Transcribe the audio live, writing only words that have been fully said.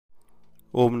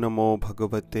Om Namo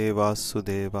Bhagavate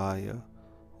Vasudevaya.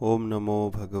 Om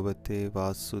Namo Bhagavate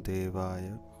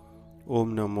Vasudevaya.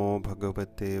 Om Namo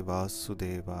Bhagavate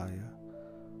Vasudevaya.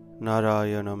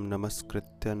 Narayanam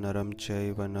Namaskritya Naram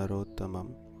Chaiva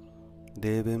Narottamam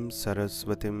Devim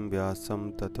Saraswatim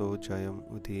Vyasam Tato Jayam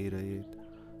Udirayet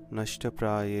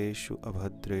Nashtaprayeshu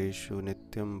Abhadreshu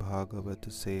Nityam Bhagavat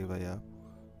Sevaya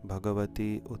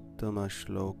Bhagavati Uttama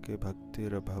Shloke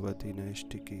Bhaktirabhavati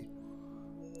Naishtiki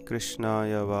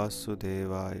Krishnaya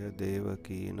Vasudevaya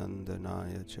Devaki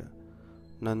Nandanaya Cha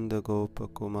Nanda Gopa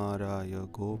Kumaraya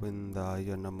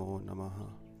Govindaya Namo Namaha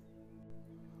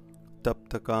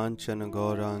Tapta Kanchana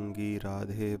Gaurangi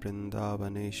Radhe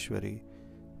Vrindavaneshwari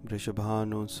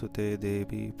Vrishabhanu Sute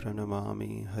Devi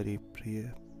Pranamami Hari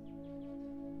Priya.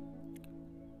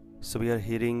 So we are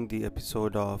hearing the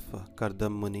episode of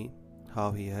Kardam Muni,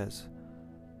 how he has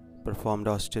performed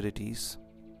austerities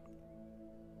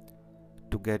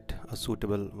to get a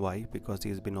suitable wife, because he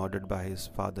has been ordered by his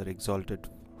father, exalted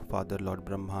father Lord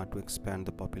Brahma, to expand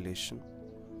the population,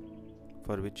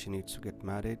 for which he needs to get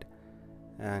married.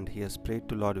 And he has prayed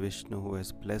to Lord Vishnu, who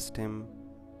has blessed him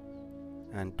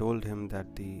and told him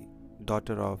that the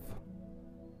daughter of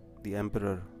the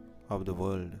emperor of the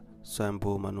world,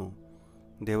 Swambhu Manu,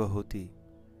 Devahuti,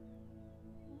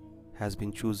 has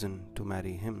been chosen to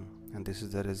marry him. And this is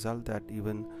the result, that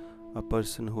even a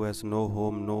person who has no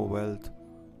home, no wealth,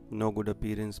 no good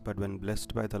appearance, but when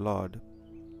blessed by the Lord,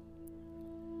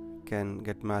 can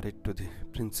get married to the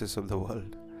princess of the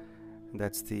world.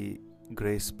 That's the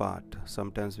grace part.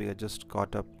 Sometimes we are just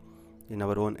caught up in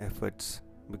our own efforts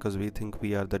because we think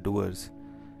we are the doers,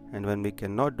 and when we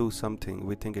cannot do something,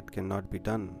 we think it cannot be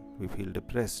done. We feel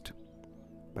depressed.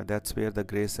 But that's where the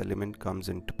grace element comes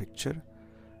into picture.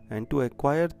 And to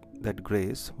acquire that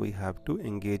grace, we have to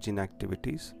engage in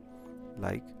activities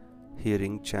like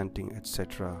hearing, chanting,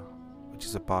 etc., which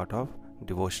is a part of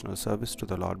devotional service to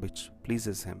the Lord, which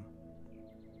pleases him.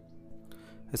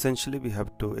 Essentially, we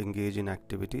have to engage in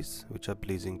activities which are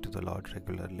pleasing to the Lord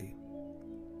regularly.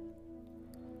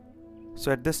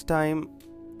 So at this time,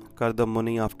 Kardam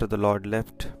Muni, after the Lord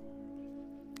left,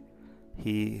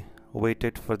 he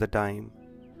waited for the time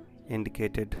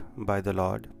indicated by the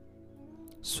Lord.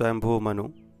 Swambhu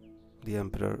Manu, the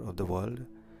emperor of the world,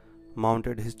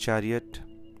 mounted his chariot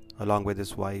along with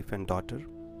his wife and daughter.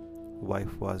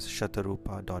 Wife was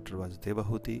Shatarupa, daughter was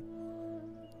Devahuti,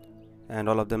 and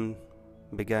all of them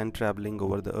began traveling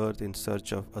over the earth in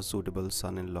search of a suitable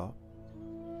son-in-law.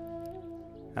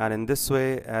 And in this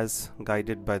way, as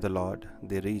guided by the Lord,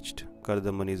 they reached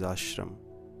Kardam Muni's ashram.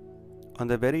 On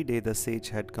the very day the sage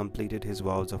had completed his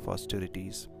vows of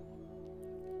austerities,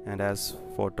 and as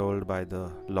foretold by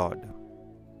the Lord.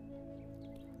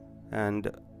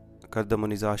 And Kardam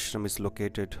Muni's ashram is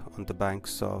located on the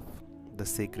banks of the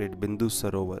sacred Bindu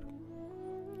Sarovar.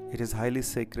 It is highly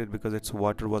sacred because its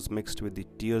water was mixed with the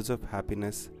tears of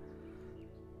happiness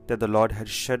that the Lord had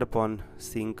shed upon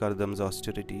seeing Kardam's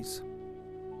austerities.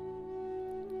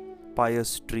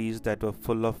 Pious trees that were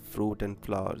full of fruit and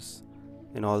flowers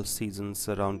in all seasons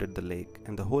surrounded the lake,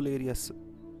 and the whole area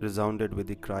resounded with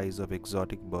the cries of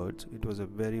exotic birds. It was a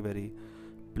very, very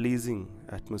pleasing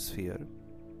atmosphere.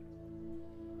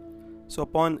 So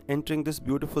upon entering this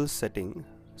beautiful setting,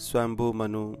 Swambhu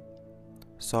Manu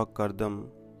saw Kardam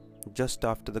just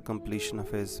after the completion of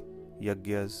his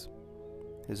yagyas,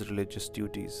 his religious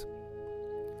duties.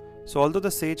 So although the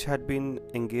sage had been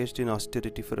engaged in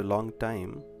austerity for a long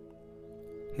time,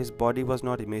 his body was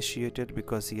not emaciated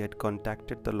because he had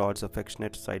contacted the Lord's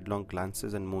affectionate sidelong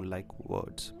glances and moon-like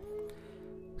words.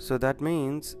 So that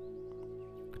means,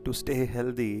 to stay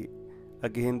healthy,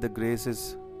 again the grace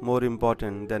is more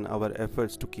important than our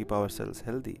efforts to keep ourselves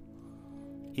healthy.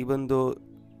 Even though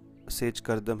sage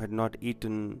Kardam had not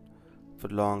eaten for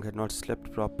long, had not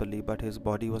slept properly, but his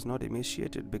body was not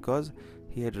emaciated because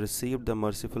he had received the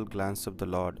merciful glance of the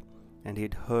Lord, and he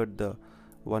had heard the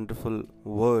wonderful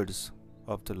words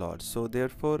of the Lord. So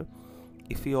therefore,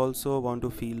 if we also want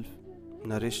to feel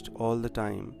nourished all the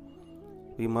time,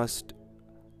 we must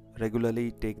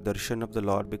regularly take darshan of the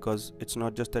Lord, because it's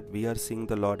not just that we are seeing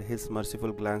the Lord, his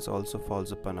merciful glance also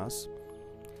falls upon us.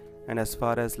 And as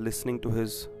far as listening to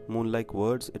his moon-like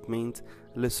words, it means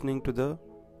listening to the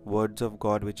words of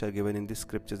God which are given in the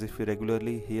scriptures. If we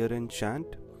regularly hear and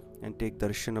chant and take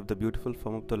darshan of the beautiful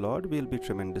form of the Lord, we will be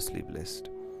tremendously blessed,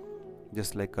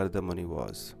 just like Kardam Muni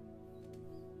was.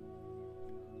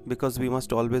 Because we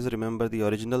must always remember, the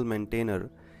original maintainer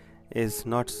is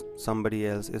not somebody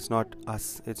else, it's not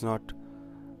us, it's not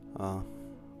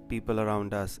people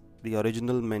around us. The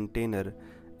original maintainer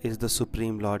is the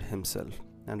Supreme Lord himself,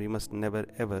 and we must never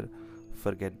ever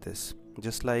forget this.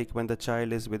 Just like when the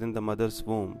child is within the mother's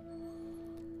womb,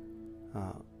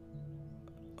 uh,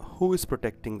 who is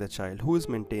protecting the child? Who is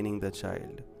maintaining the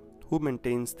child? Who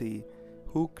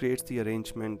creates the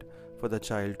arrangement for the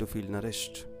child to feel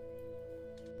nourished?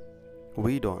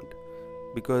 We don't,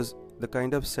 because the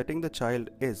kind of setting the child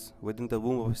is within the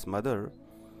womb of his mother,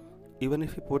 even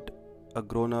if you put a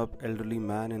grown-up elderly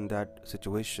man in that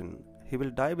situation, he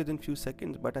will die within few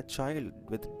seconds. But a child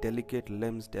with delicate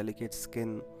limbs, delicate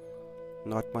skin,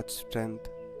 not much strength,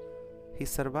 he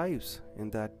survives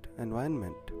in that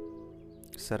environment,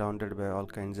 surrounded by all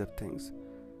kinds of things.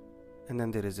 And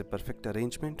then there is a perfect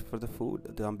arrangement for the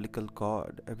food, the umbilical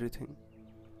cord, everything.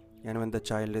 And when the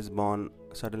child is born,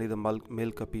 suddenly the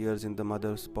milk appears in the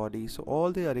mother's body. So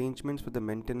all the arrangements for the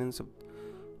maintenance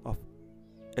of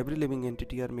every living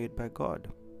entity are made by God.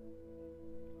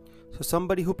 So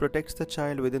somebody who protects the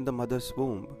child within the mother's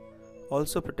womb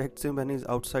also protects him when he is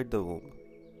outside the womb.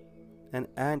 An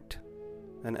ant,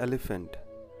 an elephant,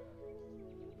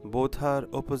 both are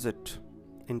opposite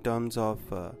in terms of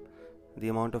the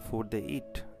amount of food they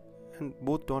eat, and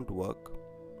both don't work.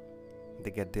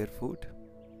 They get their food.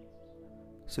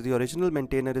 So the original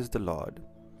maintainer is the Lord.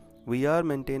 We are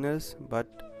maintainers, but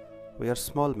we are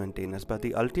small maintainers. But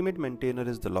the ultimate maintainer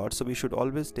is the Lord. So we should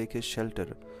always take His shelter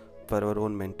for our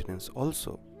own maintenance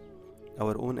also.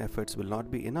 Our own efforts will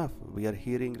not be enough. We are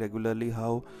hearing regularly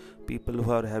how people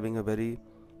who are having a very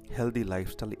healthy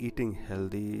lifestyle, eating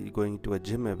healthy, going to a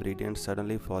gym every day and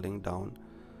suddenly falling down,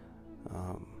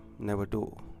 never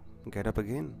to get up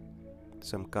again,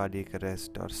 some cardiac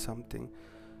arrest or something.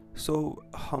 So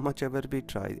how much ever we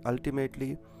try,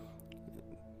 ultimately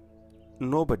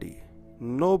nobody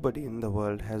in the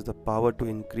world has the power to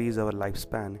increase our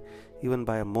lifespan even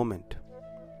by a moment,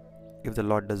 if the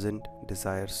Lord doesn't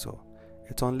desire so.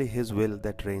 It's only His will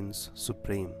that reigns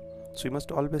supreme. So we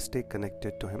must always stay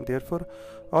connected to Him. Therefore,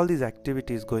 all these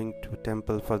activities, going to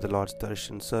temple for the Lord's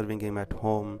darshan, serving Him at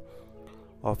home,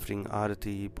 offering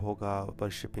arati, bhoga,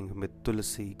 worshipping Him with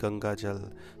tulsi, Ganga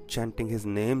Jal, chanting His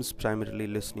names, primarily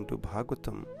listening to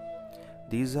Bhagavatam.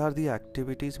 These are the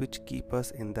activities which keep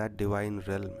us in that divine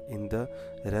realm, in the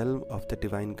realm of the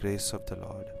divine grace of the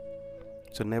Lord.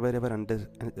 So never ever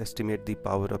underestimate the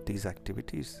power of these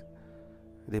activities.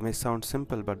 They may sound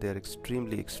simple, but they are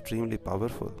extremely, extremely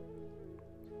powerful.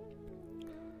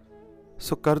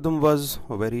 So Kardam was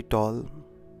very tall,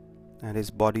 and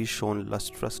his body shone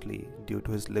lustrously due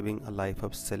to his living a life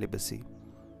of celibacy.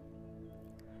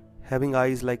 Having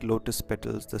eyes like lotus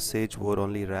petals, the sage wore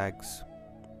only rags,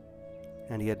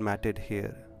 and he had matted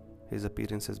hair. His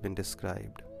appearance has been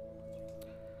described.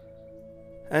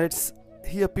 And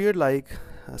he appeared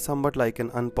somewhat like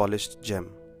an unpolished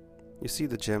gem. You see,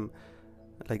 the gem,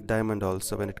 like diamond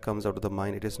also, when it comes out of the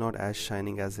mine, it is not as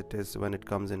shining as it is when it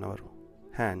comes in our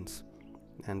hands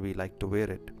and we like to wear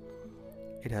it.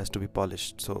 It has to be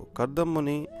polished. So Kardam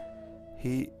Muni,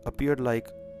 he appeared like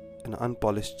an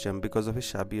unpolished gem because of his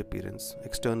shabby appearance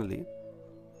externally,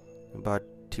 but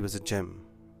he was a gem,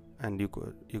 and you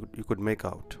could make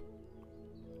out.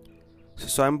 So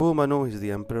Swambhu Manu is the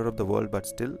emperor of the world, but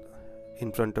still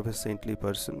in front of his saintly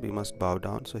person we must bow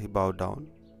down. So he bowed down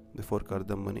before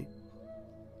Kardam Muni,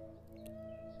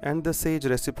 and the sage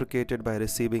reciprocated by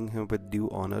receiving him with due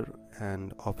honor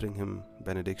and offering him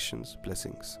benedictions,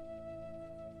 blessings.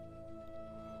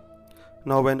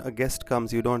 Now when a guest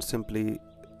comes, you don't simply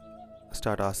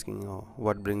start asking,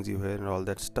 what brings you here and all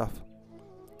that stuff.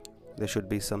 There should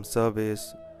be some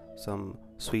service, some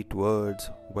sweet words,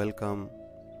 welcome,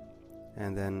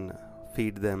 and then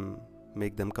feed them,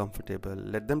 make them comfortable,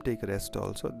 let them take rest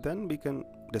also. Then we can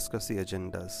discuss the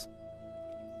agendas.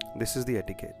 This is the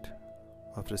etiquette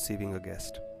of receiving a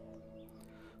guest.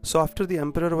 So after the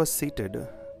emperor was seated,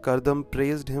 Kardam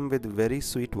praised him with very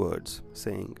sweet words,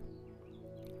 saying,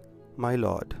 "My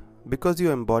lord, because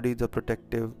you embody the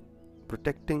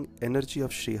protecting energy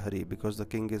of Sri Hari, because the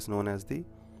king is known as the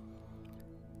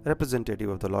representative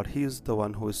of the Lord, he is the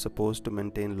one who is supposed to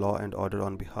maintain law and order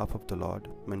on behalf of the Lord,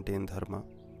 maintain dharma."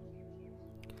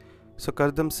 So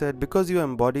Kardam said, because you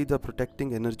embody the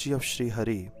protecting energy of Sri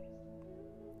Hari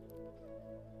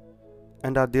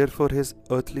and are therefore his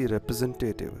earthly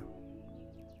representative,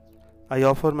 I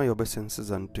offer my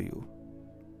obeisances unto you.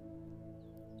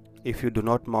 If you do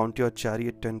not mount your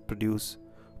chariot and produce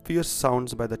fierce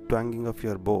sounds by the twanging of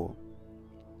your bow,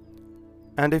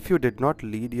 and if you did not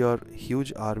lead your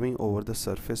huge army over the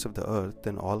surface of the earth,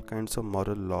 then all kinds of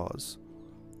moral laws,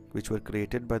 which were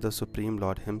created by the Supreme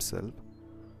Lord Himself,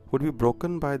 would be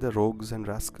broken by the rogues and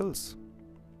rascals.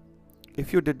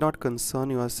 If you did not concern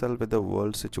yourself with the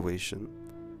world situation,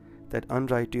 that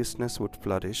unrighteousness would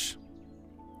flourish,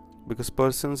 because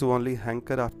persons who only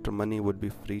hanker after money would be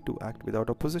free to act without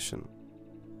opposition.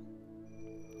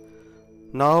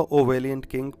 Now, O valiant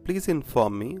king, please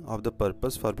inform me of the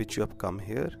purpose for which you have come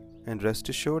here, and rest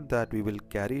assured that we will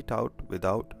carry it out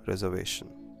without reservation.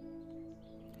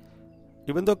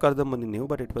 Even though Kardamuni knew,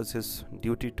 but it was his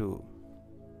duty to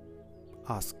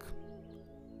ask.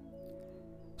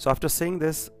 So after saying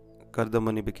this,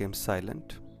 Kardamuni became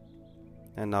silent,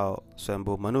 and now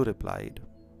Swambhu Manu replied.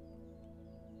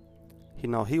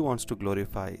 He wants to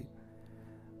glorify.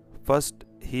 First,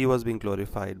 he was being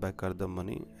glorified by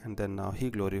Kardamuni, and then now he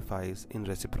glorifies in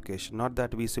reciprocation. Not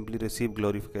that we simply receive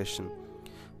glorification,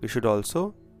 we should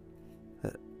also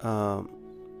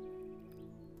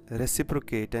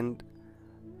reciprocate and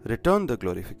return the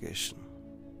glorification,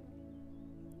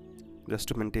 just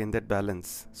to maintain that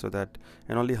balance, so that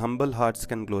and only humble hearts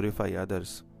can glorify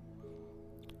others.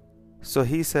 So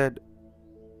he said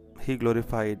he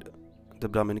glorified the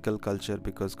Brahminical culture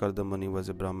because Kardamuni was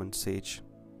a Brahmin sage.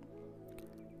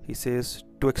 He says,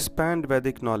 to expand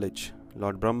Vedic knowledge,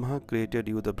 Lord Brahma created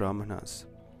you, the Brahmanas,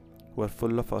 who are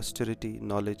full of austerity,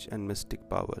 knowledge and mystic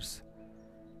powers,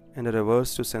 and are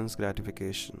averse to sense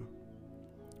gratification.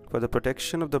 For the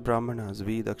protection of the Brahmanas,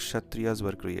 we, the Kshatriyas,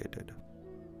 were created.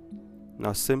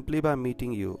 Now, simply by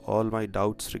meeting you, all my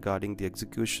doubts regarding the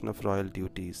execution of royal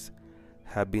duties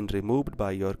have been removed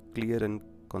by your clear and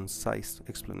concise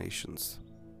explanations.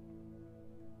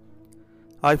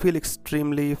 I feel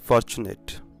extremely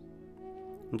fortunate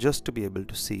just to be able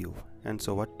to see you, and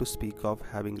so what to speak of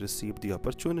having received the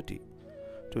opportunity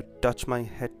to touch my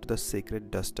head to the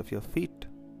sacred dust of your feet.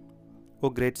 O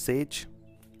great sage,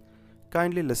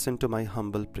 kindly listen to my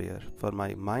humble prayer, for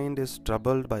my mind is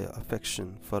troubled by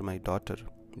affection for my daughter,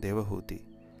 Devahuti,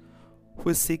 who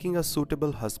is seeking a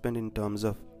suitable husband in terms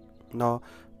of... Now,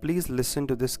 please listen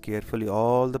to this carefully,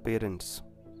 all the parents.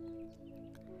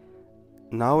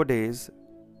 Nowadays,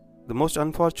 the most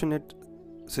unfortunate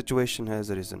situation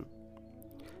has arisen.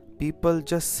 People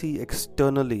just see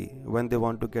externally when they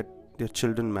want to get their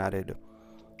children married.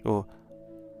 Oh,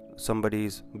 somebody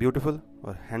is beautiful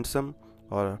or handsome,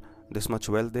 or this much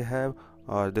wealth they have,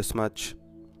 or this much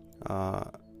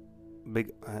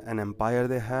big an empire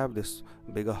they have, this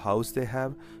bigger house they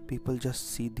have. People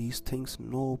just see these things.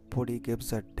 Nobody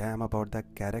gives a damn about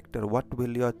that character. What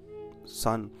will your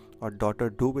son or daughter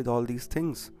do with all these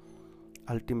things?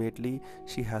 Ultimately,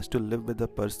 she has to live with the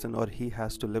person, or he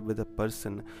has to live with the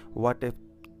person. What if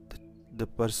the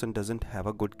person doesn't have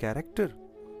a good character?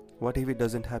 What if he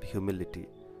doesn't have humility?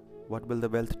 What will the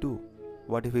wealth do?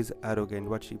 What if he's arrogant?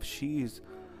 What if she is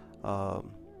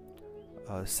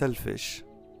selfish,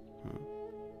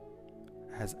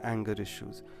 has anger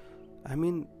issues? I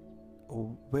mean,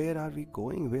 where are we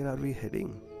going? Where are we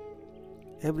heading?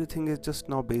 Everything is just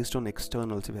now based on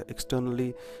externals.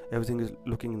 Externally, everything is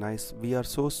looking nice. We are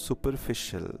so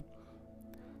superficial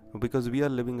because we are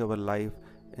living our life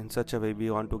in such a way.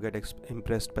 We want to get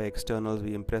impressed by externals.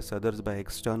 We impress others by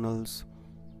externals.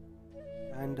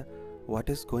 And what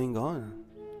is going on?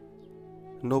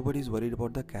 Nobody is worried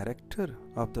about the character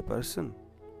of the person.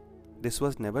 This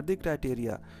was never the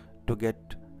criteria to get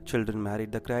children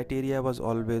married. The criteria was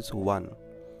always one.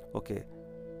 Okay,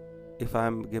 if I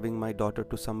am giving my daughter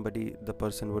to somebody, the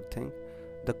person would think.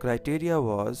 The criteria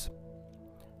was,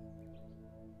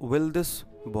 will this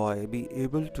boy be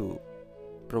able to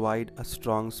provide a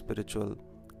strong spiritual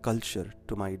culture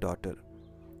to my daughter?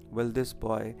 Will this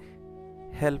boy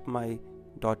help my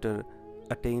daughter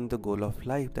attain the goal of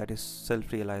life, that is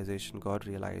self-realization, God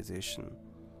realization?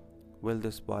 Will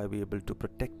this boy be able to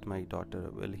protect my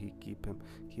daughter? Will he keep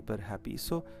her happy?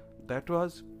 So that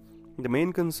was the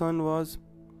main concern was.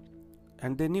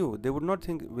 And they knew, they would not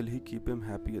think, will he keep him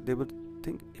happy? They would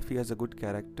think if he has a good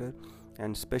character,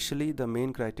 and especially the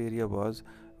main criteria was,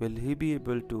 will he be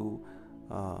able to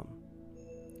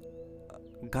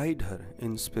guide her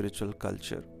in spiritual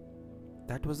culture?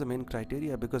 That was the main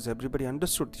criteria, because everybody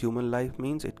understood human life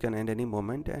means it can end any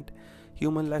moment, and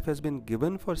human life has been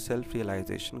given for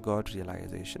self-realization, God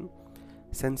realization.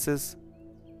 Senses,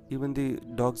 even the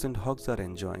dogs and hogs are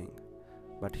enjoying.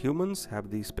 But humans have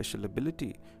the special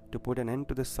ability to put an end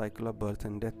to this cycle of birth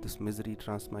and death, this misery,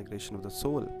 transmigration of the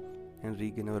soul, and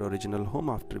regain our original home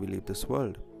after we leave this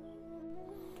world.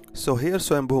 So here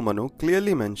Swambhu Manu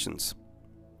clearly mentions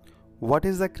what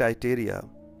is the criteria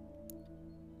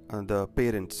the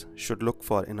parents should look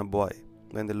for in a boy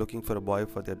when they're looking for a boy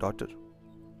for their daughter.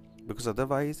 Because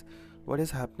otherwise, what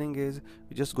is happening is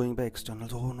we're just going by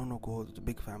externals. Oh, no, go, it's a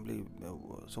big family,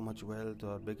 so much wealth,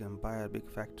 or big empire, big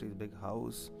factories, big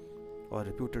house, or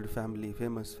reputed family,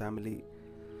 famous family.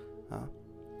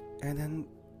 And then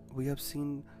we have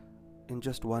seen in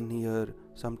just 1 year,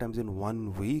 sometimes in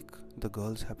 1 week, the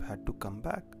girls have had to come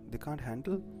back. They can't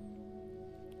handle.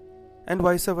 And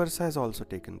vice versa has also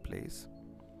taken place.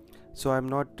 So I'm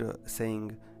not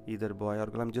saying either boy or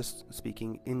girl. I'm just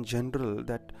speaking in general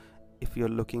that if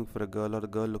you're looking for a girl or a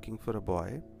girl looking for a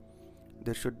boy,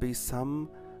 there should be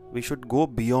we should go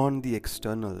beyond the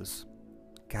externals,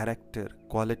 character,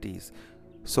 qualities.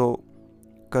 So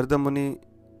Kardamuni,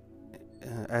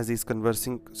 as he's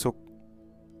conversing, so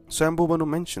Swambhu Manu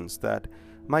mentions that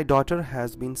my daughter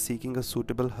has been seeking a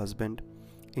suitable husband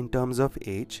in terms of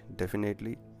age.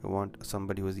 Definitely you want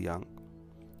somebody who is young.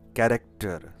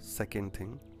 Character, second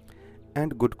thing,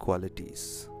 and good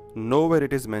qualities. Nowhere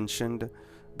it is mentioned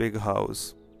big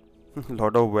house,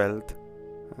 lot of wealth,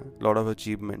 lot of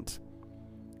achievements,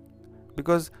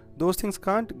 because those things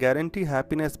can't guarantee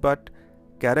happiness, but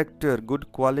character,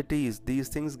 good qualities, these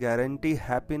things guarantee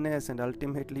happiness, and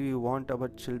ultimately we want our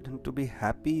children to be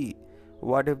happy.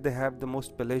 What if they have the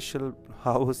most palatial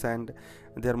house and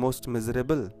they are most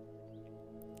miserable?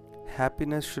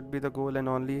 Happiness should be the goal, and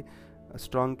only a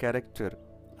strong character,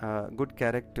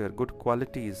 good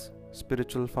qualities,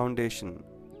 spiritual foundation,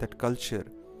 that culture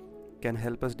can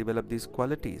help us develop these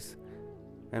qualities,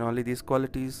 and only these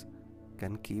qualities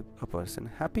can keep a person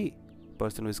happy.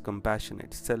 Person who is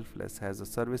compassionate, selfless, has a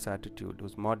service attitude,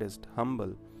 who's modest,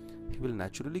 humble, he will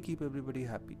naturally keep everybody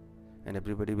happy, and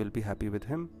everybody will be happy with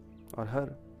him or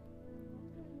her.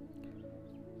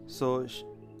 So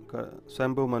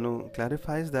Swambhu Manu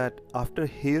clarifies that after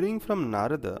hearing from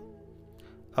Narada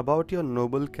about your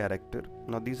noble character,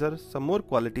 now these are some more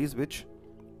qualities which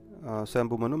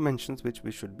Swambhu Manu mentions, which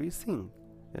we should be seeing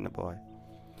in a boy.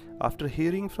 After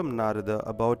hearing from Narada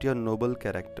about your noble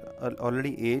character,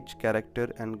 already age,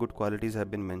 character and good qualities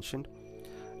have been mentioned.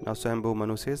 Now Swambhu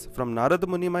Manu says, from Narada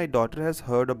Muni, my daughter has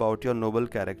heard about your noble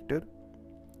character,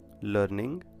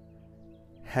 learning,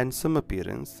 handsome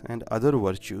appearance and other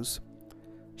virtues.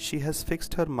 She has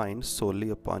fixed her mind solely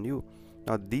upon you.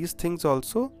 Now these things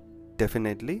also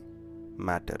definitely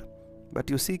matter.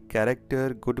 But you see,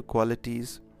 character, good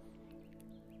qualities,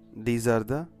 these are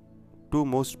the two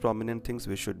most prominent things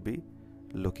we should be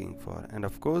looking for. And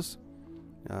of course,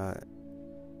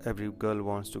 every girl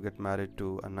wants to get married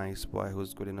to a nice boy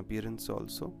who's good in appearance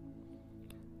also.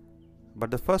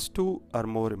 But the first two are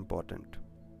more important,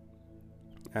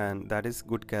 and that is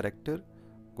good character,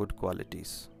 good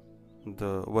qualities,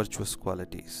 the virtuous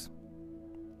qualities.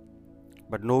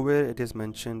 But nowhere it is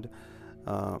mentioned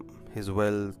his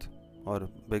wealth or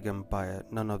big empire.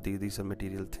 None of these are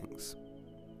material things.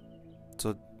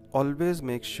 So always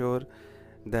make sure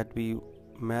that we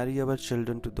marry our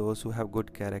children to those who have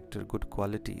good character, good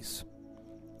qualities.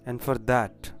 And for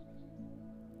that,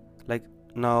 like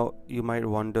now you might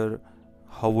wonder,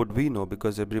 how would we know?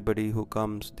 Because everybody who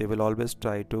comes, they will always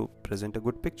try to present a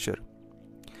good picture.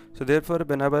 So therefore,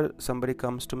 whenever somebody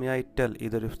comes to me, I tell,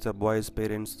 either if it's the boy's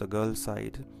parents, the girl's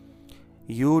side,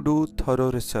 you do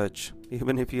thorough research.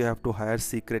 Even if you have to hire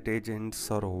secret agents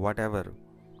or whatever,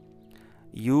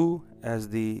 you as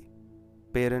the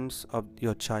parents of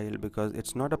your child, because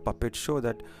it's not a puppet show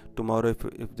that tomorrow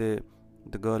if the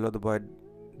girl or the boy,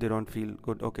 they don't feel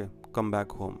good, okay, come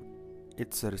back home.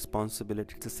 It's a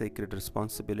responsibility, it's a sacred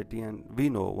responsibility, and we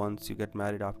know once you get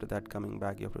married, after that coming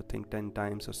back, you have to think 10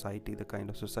 times. Society, the kind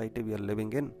of society we are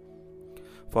living in,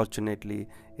 fortunately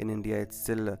in India, it's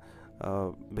still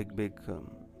a big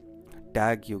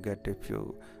tag you get if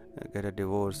you get a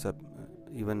divorce,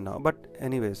 even now. But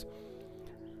anyways,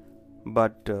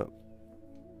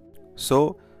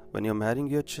 so when you're marrying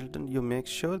your children, you make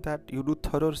sure that you do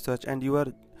thorough research, and you are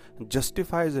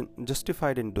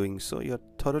justified in doing so. You're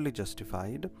thoroughly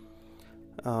justified,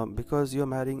 because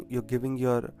you're giving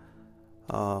your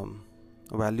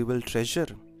valuable treasure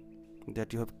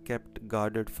that you have kept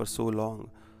guarded for so long,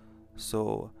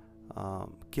 so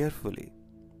carefully.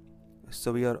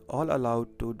 So we are all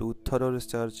allowed to do thorough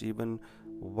research, even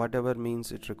whatever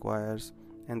means it requires,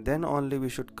 and then only we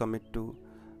should commit to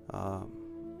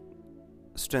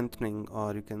strengthening,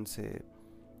 or you can say,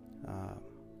 I'm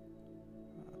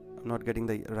not getting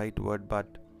the right word, but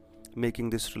making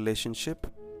this relationship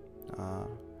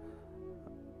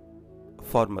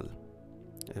formal,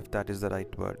 if that is the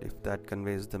right word, if that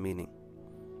conveys the meaning.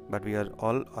 But we are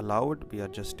all allowed, we are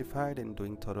justified in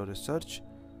doing thorough research,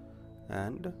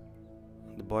 and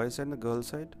the boy side and the girl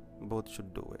side both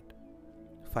should do it.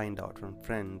 Find out from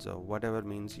friends or whatever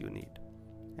means you need,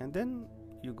 and then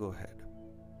you go ahead.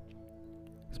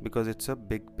 It's because it's a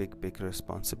big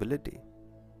responsibility.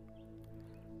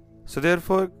 So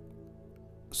therefore,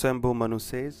 Swambhu Manu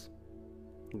says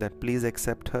that please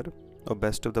accept her, O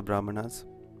best of the Brahmanas,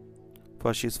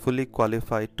 for she is fully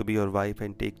qualified to be your wife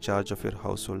and take charge of your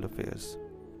household affairs.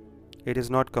 It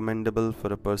is not commendable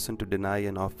for a person to deny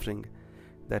an offering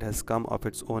that has come of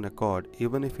its own accord,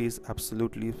 even if he is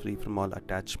absolutely free from all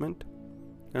attachment.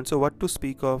 And so, what to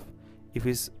speak of if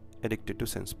he is addicted to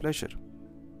sense pleasure?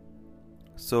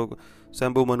 So,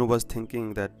 Swambhu Manu was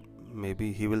thinking that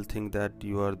maybe he will think that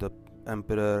you are the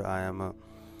emperor, I am a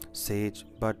sage,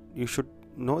 but you should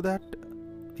know that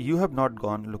you have not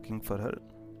gone looking for her.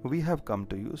 We have come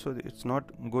to you, so it's not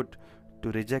good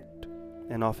to reject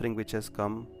an offering which has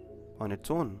come on its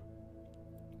own.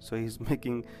 So he's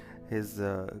making his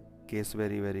case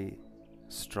very, very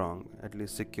strong, at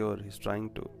least secure. He's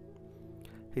trying to.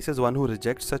 He says, one who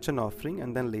rejects such an offering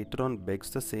and then later on begs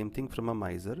the same thing from a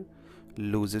miser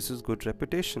loses his good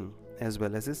reputation as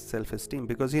well as his self-esteem,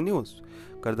 because he knows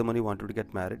Kardamuni wanted to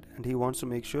get married and he wants to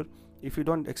make sure, if you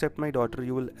don't accept my daughter,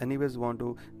 you will anyways want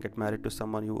to get married to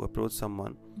someone, you approach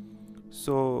someone.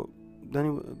 So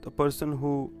then the person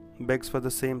who begs for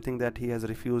the same thing that he has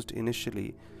refused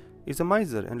initially is a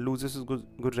miser and loses his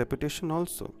good reputation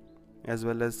also, as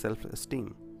well as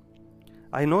self-esteem.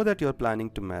 I know that you are planning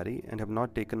to marry and have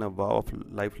not taken a vow of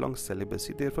lifelong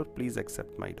celibacy, therefore please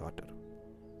accept my daughter.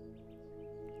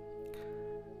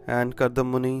 And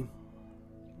Kardamuni,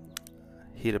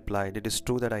 he replied, it is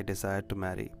true that I desire to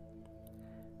marry.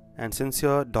 And since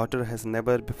your daughter has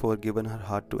never before given her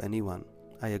heart to anyone,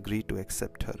 I agree to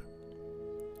accept her.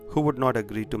 Who would not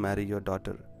agree to marry your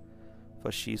daughter?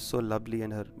 For she is so lovely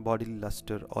and her bodily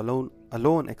luster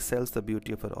alone excels the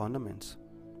beauty of her ornaments.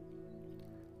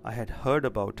 I had heard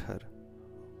about her,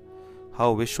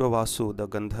 how Vishwavasu the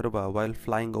Gandharva, while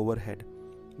flying overhead,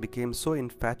 became so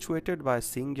infatuated by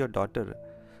seeing your daughter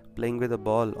playing with a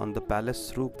ball on the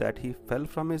palace roof that he fell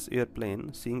from his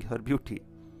airplane seeing her beauty.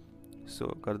 So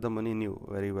Kardamuni knew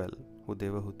very well who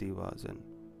Devahuti was, and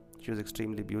she was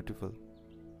extremely beautiful.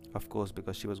 Of course,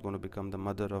 because she was going to become the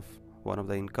mother of one of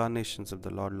the incarnations of the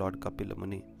Lord Kapila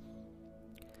Muni.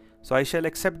 So I shall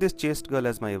accept this chaste girl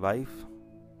as my wife.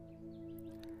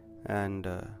 And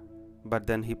but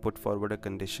then he put forward a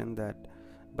condition that,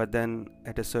 but then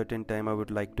at a certain time I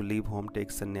would like to leave home, take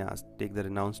sannyas, take the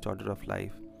renounced order of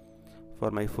life,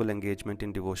 for my full engagement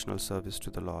in devotional service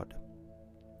to the Lord.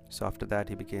 So after that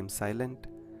he became silent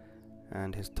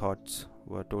and his thoughts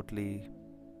were totally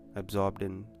absorbed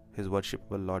in his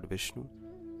worshipable Lord Vishnu.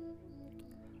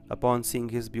 Upon seeing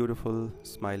his beautiful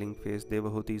smiling face,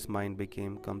 Devahuti's mind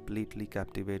became completely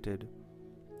captivated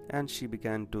and she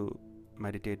began to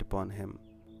meditate upon him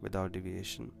without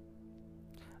deviation.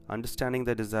 Understanding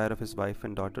the desire of his wife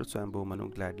and daughter, Swambhu Manu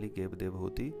gladly gave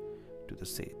Devahuti to the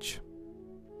sage.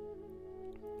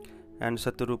 And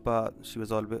Satyarupa, she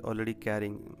was already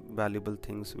carrying valuable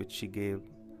things which she gave,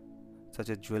 such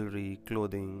as jewelry,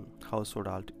 clothing,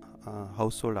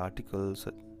 household articles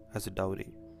as a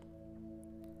dowry.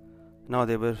 Now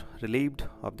they were relieved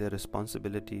of their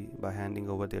responsibility by handing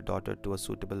over their daughter to a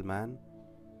suitable man.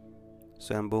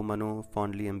 Swambhu Manu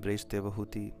fondly embraced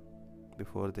Devahuti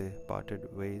before they parted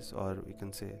ways, or we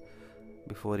can say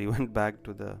before he went back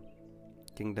to the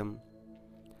kingdom.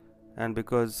 And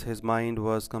because his mind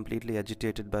was completely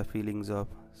agitated by feelings of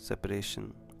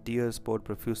separation, tears poured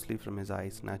profusely from his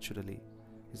eyes naturally.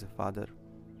 He's a father.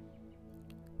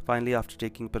 Finally, after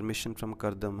taking permission from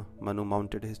Kardam, Manu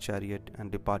mounted his chariot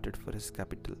and departed for his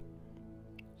capital.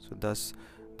 So thus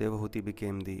Devahuti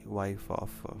became the wife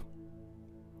of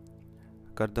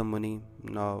Kardam Muni.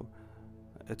 Now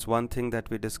it's one thing that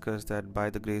we discussed, that by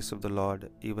the grace of the Lord,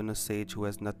 even a sage who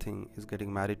has nothing is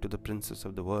getting married to the princess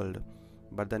of the world.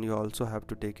 But then you also have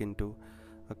to take into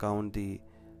account the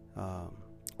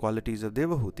qualities of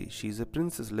Devahuti. She is a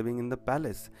princess living in the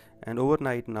palace, and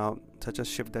overnight now such a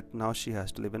shift that now she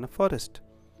has to live in a forest,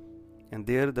 and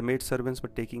there the maid servants were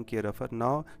taking care of her.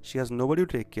 Now she has nobody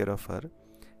to take care of her,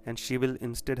 and she will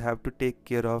instead have to take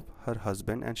care of her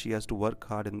husband, and she has to work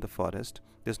hard in the forest.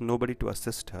 There's nobody to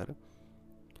assist her.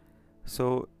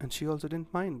 So, and she also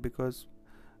didn't mind, because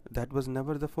that was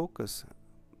never the focus,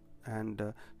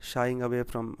 and shying away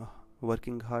from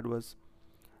working hard was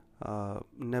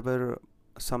never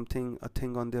a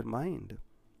thing on their mind.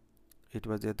 It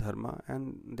was their dharma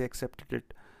and they accepted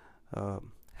it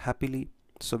happily.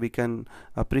 So we can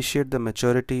appreciate the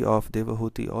maturity of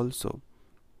Devahuti also,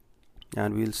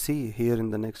 and we'll see here in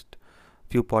the next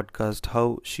few podcasts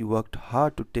how she worked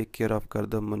hard to take care of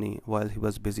Kardam Muni while he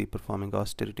was busy performing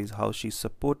austerities, how she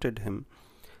supported him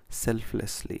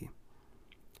selflessly.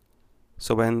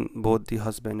 So when both the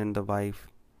husband and the wife,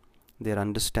 they are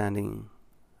understanding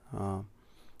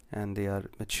and they are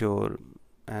mature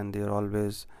and they are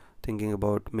always thinking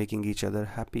about making each other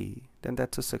happy, then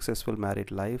that's a successful married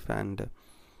life. And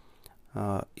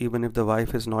even if the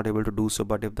wife is not able to do so,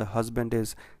 but if the husband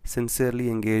is sincerely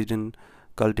engaged in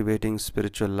cultivating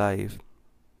spiritual life,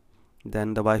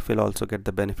 then the wife will also get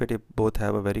the benefit if both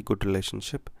have a very good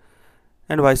relationship.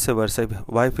 And vice versa, if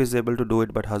wife is able to do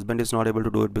it but husband is not able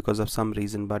to do it because of some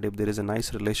reason, but if there is a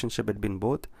nice relationship between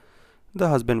both, the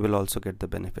husband will also get the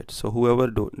benefit. So whoever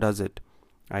does it,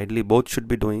 ideally both should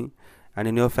be doing. And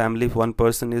in your family, if one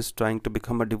person is trying to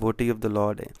become a devotee of the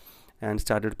Lord and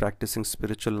started practicing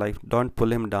spiritual life, don't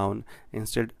pull him down.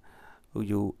 Instead,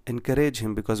 you encourage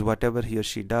him, because whatever he or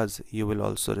she does, you will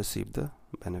also receive the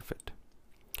benefit.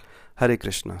 Hare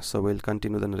Krishna. So we'll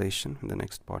continue the narration in the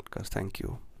next podcast. Thank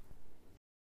you.